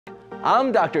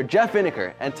I'm Dr. Jeff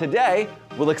Vinegar, and today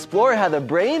we'll explore how the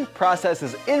brain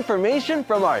processes information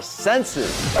from our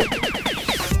senses.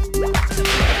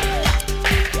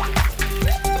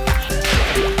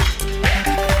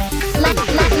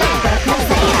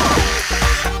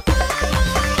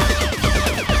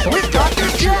 With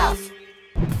Dr. Jeff!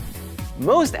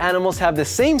 Most animals have the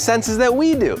same senses that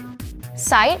we do.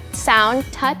 Sight, sound,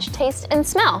 touch, taste, and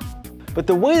smell. But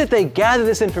the way that they gather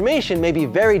this information may be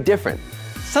very different.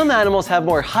 Some animals have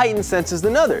more heightened senses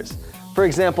than others. For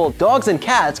example, dogs and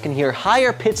cats can hear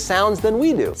higher pitched sounds than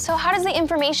we do. So how does the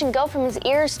information go from his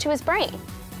ears to his brain?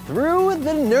 Through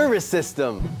the nervous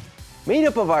system. Made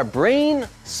up of our brain,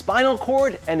 spinal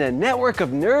cord, and a network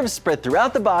of nerves spread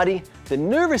throughout the body, the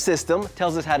nervous system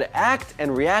tells us how to act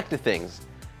and react to things.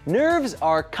 Nerves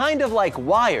are kind of like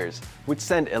wires, which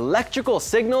send electrical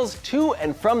signals to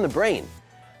and from the brain.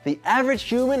 The average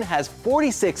human has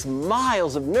 46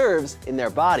 miles of nerves in their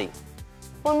body.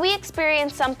 When we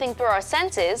experience something through our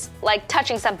senses, like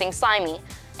touching something slimy,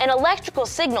 an electrical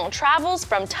signal travels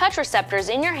from touch receptors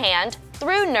in your hand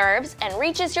through nerves and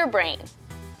reaches your brain.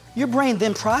 Your brain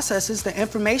then processes the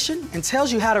information and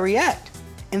tells you how to react.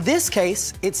 In this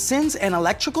case, it sends an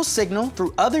electrical signal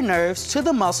through other nerves to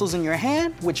the muscles in your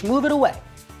hand, which move it away.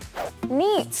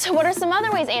 Neat. So what are some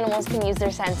other ways animals can use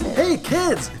their senses? Hey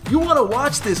kids, if you want to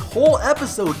watch this whole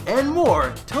episode and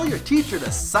more, tell your teacher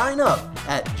to sign up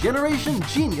at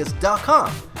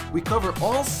generationgenius.com. We cover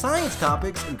all science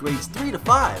topics in grades 3 to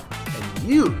 5, and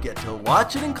you get to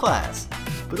watch it in class.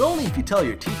 But only if you tell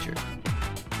your teacher.